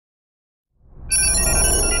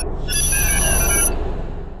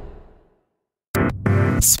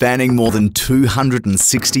spanning more than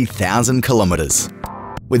 260,000 kilometres,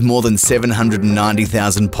 with more than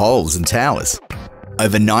 790,000 poles and towers,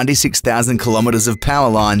 over 96,000 kilometres of power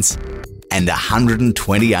lines, and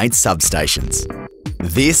 128 substations.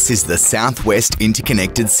 This is the Southwest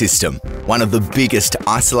Interconnected System, one of the biggest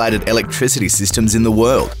isolated electricity systems in the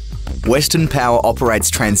world. Western Power operates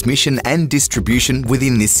transmission and distribution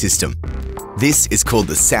within this system. This is called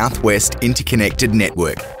the Southwest Interconnected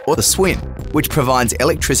Network, or the SWIN, which provides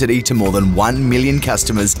electricity to more than 1 million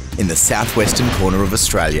customers in the southwestern corner of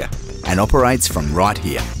Australia and operates from right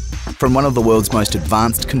here, from one of the world's most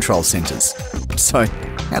advanced control centres. So,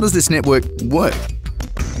 how does this network work?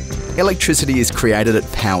 Electricity is created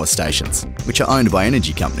at power stations, which are owned by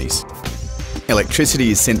energy companies.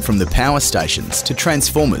 Electricity is sent from the power stations to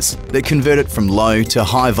transformers that convert it from low to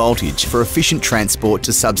high voltage for efficient transport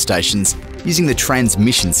to substations using the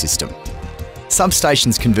transmission system.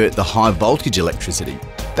 Substations convert the high voltage electricity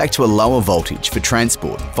back to a lower voltage for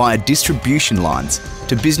transport via distribution lines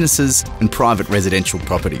to businesses and private residential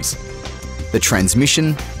properties. The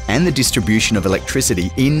transmission and the distribution of electricity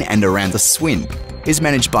in and around the SWIN is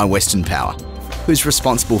managed by Western Power, who's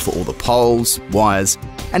responsible for all the poles, wires,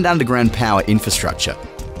 and underground power infrastructure.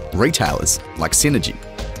 Retailers, like Synergy,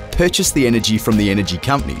 purchase the energy from the energy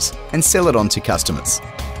companies and sell it on to customers.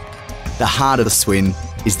 The heart of the SWIN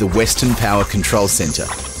is the Western Power Control Centre,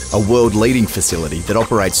 a world-leading facility that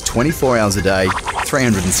operates 24 hours a day,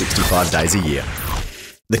 365 days a year.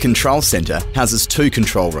 The control centre houses 2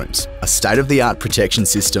 control rooms, a state-of-the-art protection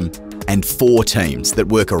system, and 4 teams that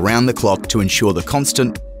work around the clock to ensure the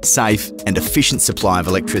constant, safe, and efficient supply of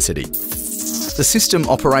electricity. The System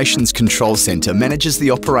Operations Control Centre manages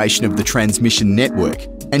the operation of the transmission network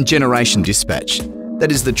and generation dispatch,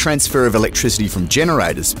 that is, the transfer of electricity from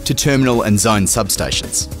generators to terminal and zone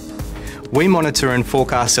substations. We monitor and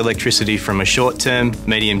forecast electricity from a short-term,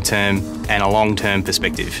 medium-term and a long-term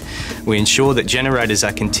perspective. We ensure that generators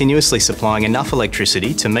are continuously supplying enough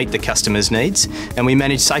electricity to meet the customer's needs, and we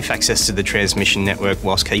manage safe access to the transmission network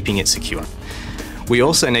whilst keeping it secure. We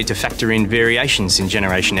also need to factor in variations in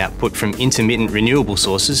generation output from intermittent renewable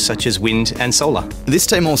sources such as wind and solar. This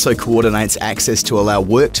team also coordinates access to allow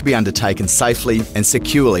work to be undertaken safely and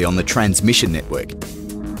securely on the transmission network.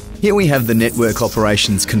 Here we have the Network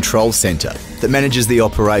Operations Control Centre that manages the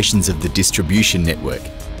operations of the distribution network.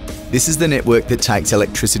 This is the network that takes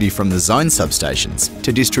electricity from the zone substations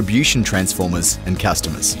to distribution transformers and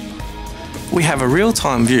customers. We have a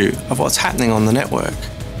real-time view of what's happening on the network.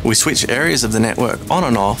 We switch areas of the network on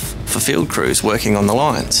and off for field crews working on the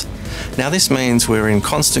lines. Now this means we're in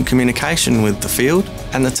constant communication with the field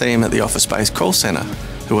and the team at the office-based call centre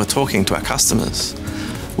who are talking to our customers.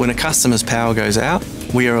 When a customer's power goes out,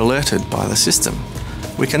 we are alerted by the system.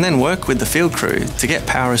 We can then work with the field crew to get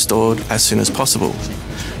power restored as soon as possible.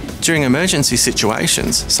 During emergency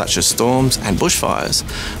situations, such as storms and bushfires,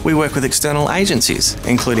 we work with external agencies,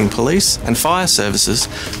 including police and fire services,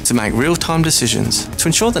 to make real-time decisions to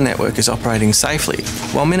ensure the network is operating safely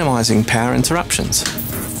while minimising power interruptions.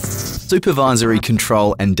 Supervisory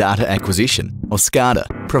Control and Data Acquisition, or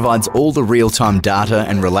SCADA, provides all the real-time data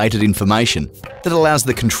and related information that allows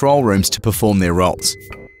the control rooms to perform their roles.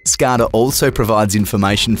 SCADA also provides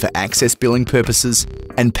information for access billing purposes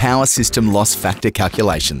and power system loss factor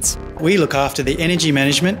calculations. We look after the energy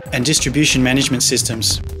management and distribution management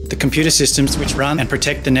systems, the computer systems which run and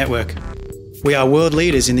protect the network. We are world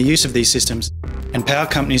leaders in the use of these systems, and power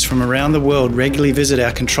companies from around the world regularly visit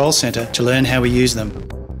our control centre to learn how we use them.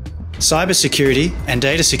 Cybersecurity and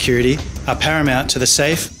data security are paramount to the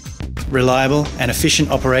safe, reliable and efficient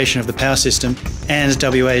operation of the power system and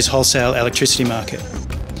WA's wholesale electricity market.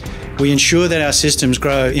 We ensure that our systems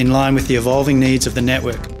grow in line with the evolving needs of the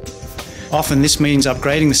network. Often this means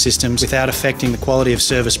upgrading the systems without affecting the quality of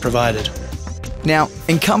service provided. Now,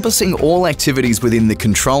 encompassing all activities within the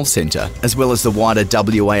control centre, as well as the wider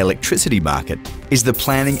WA electricity market, is the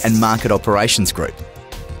Planning and Market Operations Group.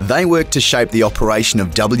 They work to shape the operation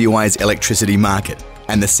of WA's electricity market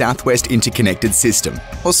and the Southwest Interconnected System,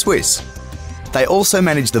 or SWIS. They also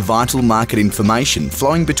manage the vital market information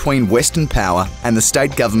flowing between Western Power and the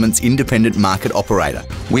state government's independent market operator.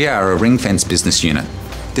 We are a ring-fence business unit.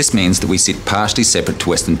 This means that we sit partially separate to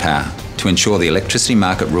Western Power to ensure the electricity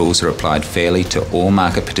market rules are applied fairly to all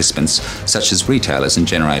market participants, such as retailers and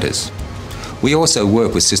generators. We also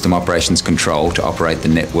work with System Operations Control to operate the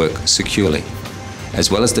network securely. As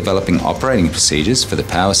well as developing operating procedures for the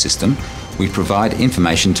power system, we provide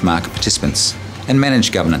information to market participants and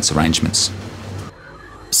manage governance arrangements.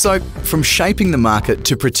 So, from shaping the market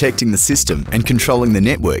to protecting the system and controlling the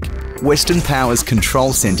network, Western Power's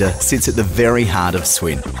control centre sits at the very heart of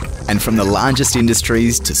SWIN. And from the largest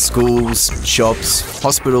industries to schools, shops,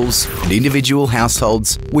 hospitals and individual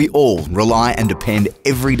households, we all rely and depend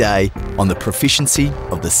every day on the proficiency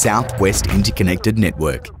of the South West Interconnected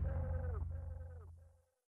Network.